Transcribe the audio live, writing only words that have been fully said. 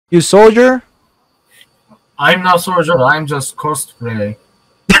You soldier? I'm not soldier. I'm just cosplay.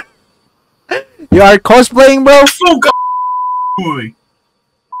 You are cosplaying, bro?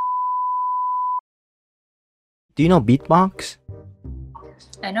 Do you know beatbox?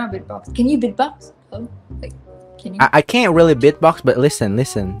 I know beatbox. Can you beatbox? Oh, like, can you? I can't really beatbox, but listen.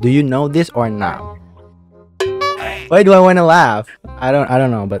 Do you know this or not? Why do I want to laugh? I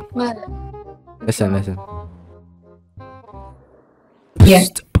don't know, but What? listen. Yeah.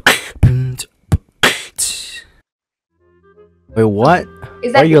 Wait, what?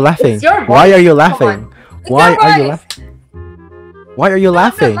 Is Why are you laughing? It's your voice. Why are you Come laughing? on. It's Why your are you voice. laughing? Why are you No,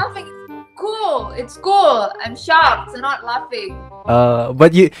 laughing? I'm not laughing. It's cool. It's cool. I'm shocked. I'm not laughing.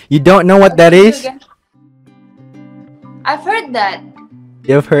 But you don't know what that is? I've heard that.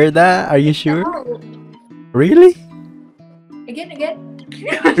 You've heard that? Are you sure? No. Really? Again.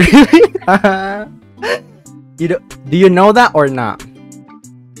 Really? Do you know that or not?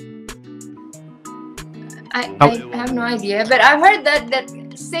 I have no idea, but I've heard that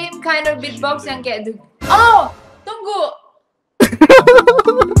same kind of beatbox yang kayak oh, tunggu.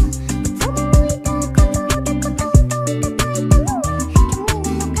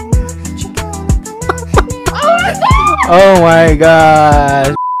 Oh my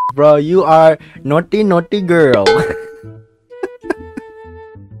gosh, bro, you are naughty girl.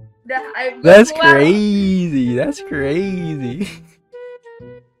 That's crazy.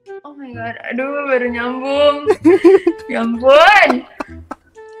 Oh my god, aduh baru nyambung. Ya ampun.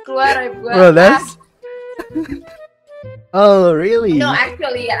 Keluar aib gua. Bro, that's Oh, really? No,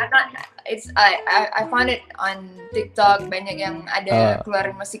 actually, I'm not. I found it on TikTok, banyak yang ada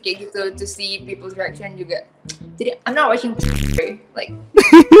keluarin musik kayak gitu to see people's reaction juga. Jadi I'm not watching like.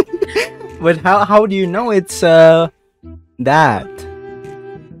 But how do you know it's that?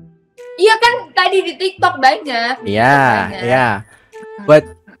 Iya kan tadi di TikTok banyak. Yeah. But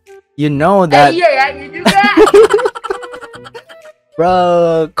you know that. Iya ya, iya juga. Bro,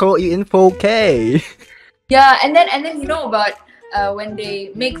 call you in 4K. Yeah, and then you know about when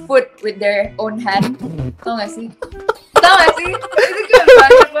they make food with their own hand. Tau gak sih? Itu kayak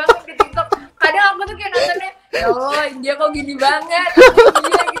banyak banget di TikTok. Kadang aku tuh kayak nontonnya, ya Allah, dia kok gini banget.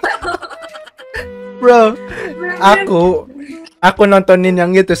 Iya gitu. Bro, aku nontonin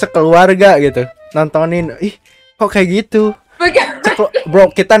yang gitu sekeluarga gitu. Nontonin, ih kok kayak gitu.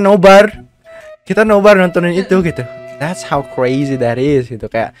 Bro, kita nobar nontonin itu gitu. That's how crazy that is gitu.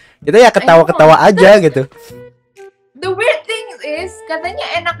 Kayak kita ya ketawa-ketawa aja gitu. The weird thing is katanya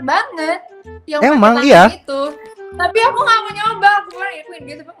enak banget yang emang iya itu. Tapi aku nggak mau nyoba. Aku bilang ya pengen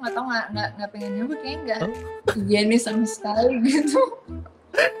gitu, tapi nggak tahu nggak pengen nyoba kayaknya nggak. Higienis sama sekali gitu.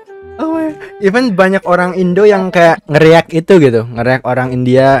 Oh, even banyak orang Indo yang kayak ngeriak itu gitu, ngeriak orang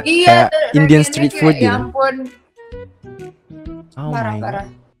India kayak Indian street food gitu. Ya ampun. Oh Parah.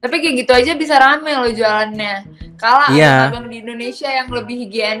 Tapi kayak gitu aja bisa rame loh jualannya. Kalah abang di Indonesia yang lebih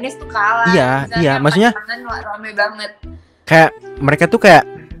higienis tuh kalah. Iya. Maksudnya rame banget. Kayak mereka tuh kayak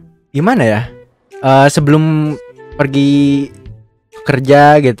gimana ya? Sebelum pergi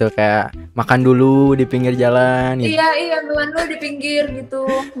kerja gitu kayak makan dulu di pinggir jalan gitu. Iya, makan dulu di pinggir gitu.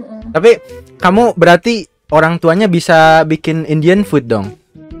 Tapi kamu berarti orang tuanya bisa bikin Indian food dong?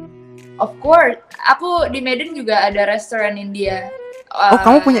 Of course. Aku di Medan juga ada restoran India.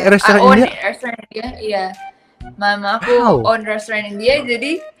 Kamu punya restoran India? Restoran India, iya. Mama aku own restoran India,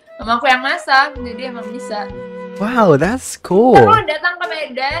 jadi mama aku yang masak, jadi emang bisa. Wow, that's cool. Kalau datang ke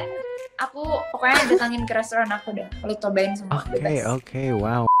Medan, aku pokoknya datangin ke restoran aku deh. Kalau cobain semua. Okay,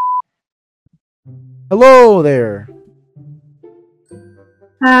 wow. Hello there.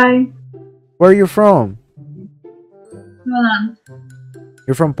 Hi. Where are you from? Poland.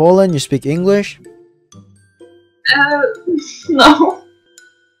 You're from Poland? You speak English? No.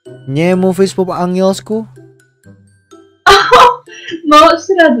 Nie mówisz po angielsku? No,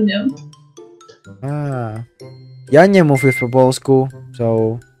 średnio. Ja nie mówię po polsku.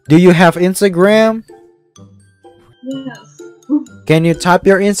 So, do you have Instagram? Yes. Can you type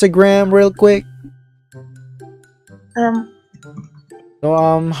your Instagram real quick? So,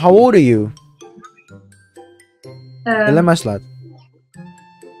 how old are you? Ile masz lat?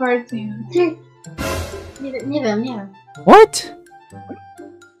 14. Nie wiem. What?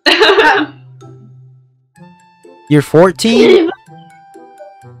 You're 14?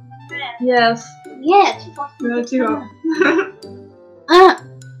 Yes. Yeah, No, cicho.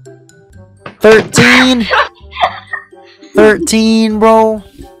 13? 13, bro?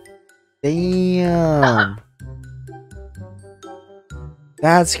 Damn.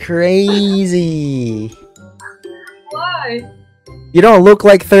 That's crazy. Why? You don't look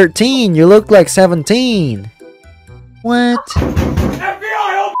like 13, you look like 17. What?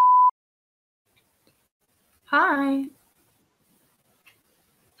 FBI, Hi.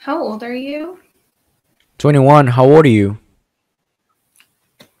 How old are you? 21. How old are you?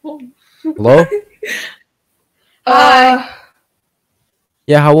 Hello?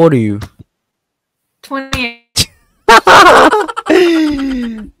 Yeah, how old are you? 28.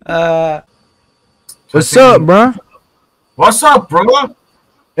 What's up, bro? What's up, bro?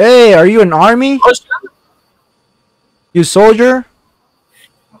 Hey, are you an army? What's up? You soldier?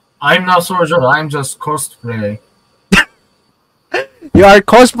 I'm not soldier. I'm just cosplay. You are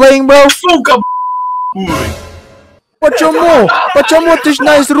cosplaying, bro? Сука, хуй. Почему ты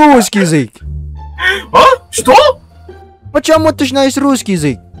знаешь русский язык? А? Что? Почему ты знаешь русский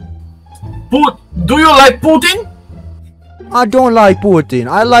язык? Do you like Putin? I don't like Putin.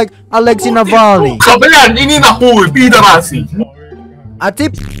 I like Alexei Navalny. Сука, блядь, иди нахуй, пидорасы. А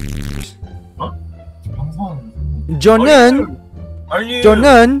ты... 어? 저는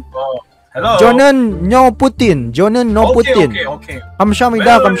Hello. 저는 no Putin. 저는 no Putin. Okay.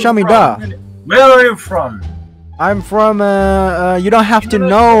 감사합니다. 감사합니다. Where are you from? I'm from you don't have to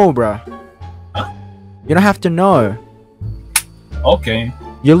know, bro. You don't have to know. Okay.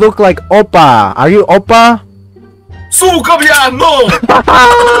 You look like Oppa. Are you Oppa? Сука, блядь, no.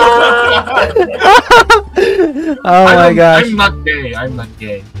 Oh my gosh. I'm not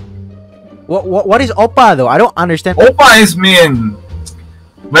gay. What is Oppa though? I don't understand. Oppa is mean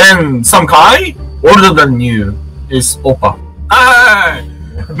when some guy older than you is Oppa.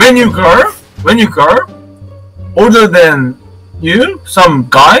 When you girl older than you, some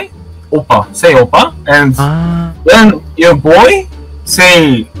guy Oppa, say Oppa, and when your boy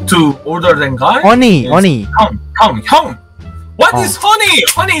say to older than guy, Oni. 형. What is honey?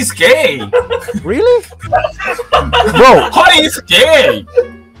 Honey is gay. Really? Bro, Honey is gay.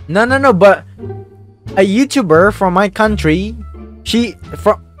 no, but a YouTuber from my country,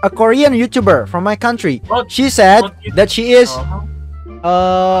 a Korean YouTuber from my country, she said that she is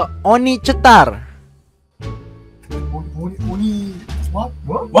Oni Cetar.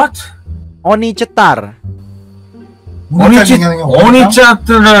 What? Oni Cetar. Oni-chan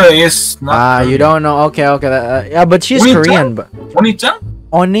is not. You don't know. Okay. Yeah, but she's Oni-chan? Korean. But Oni-chan?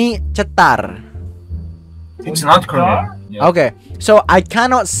 Oni Cetar. It's not Korean. Yeah. Okay, so I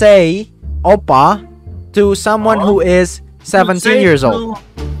cannot say Oppa to someone who is 17 years old.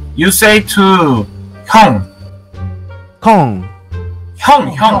 You say to 형. Hong.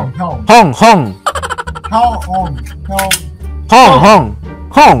 형. No. 형.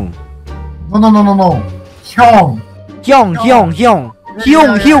 Hyung.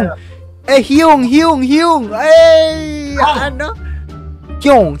 Hey, Hyung. Hey, ano?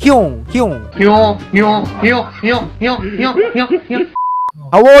 Hyung.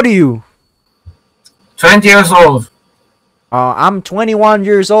 How old are you? 20 years old. I'm 21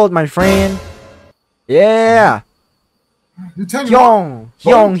 years old, my friend. Yeah. You tell me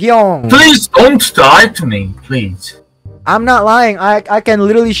Hyung. Please don't lie to me, please. I'm not lying. I can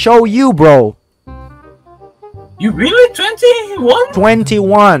literally show you, bro. You really 21?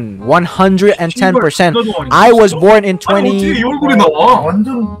 21. 110%. I was born in 20. 이 얼굴이 나와.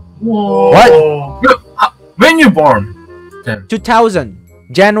 What? When you born? Then. 2000.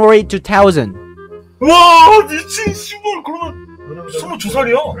 January 2000. 와, 미친 씨발 그러면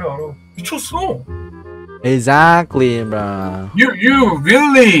 22살이야. 미쳤어. Exactly, bro. You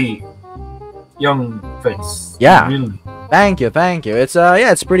really young face. Yeah. Really. Thank you. It's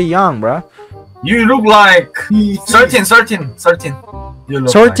it's pretty young, bro. You look like 13. You look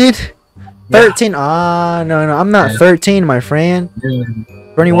Sorted? like. 13? No, I'm not Yeah. 13, my friend. Yeah.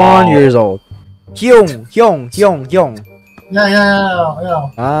 21 Wow. years old. Hyung. Yeah.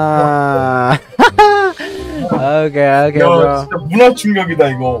 Okay, 야, bro. 진짜 문화 충격이다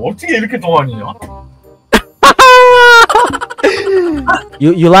이거. 어떻게 이렇게 동안이냐?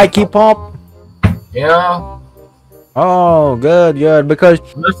 You like K-pop? Yeah. Oh, good. Because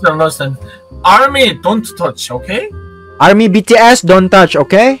Listen. Army, don't touch, okay? Army BTS don't touch,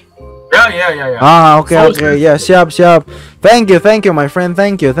 okay? Yeah. Okay. Yeah, siap. Thank you, my friend.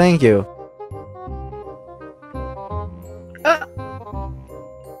 Thank you.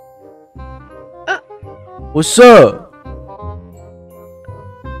 What's up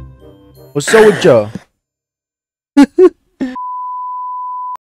with you?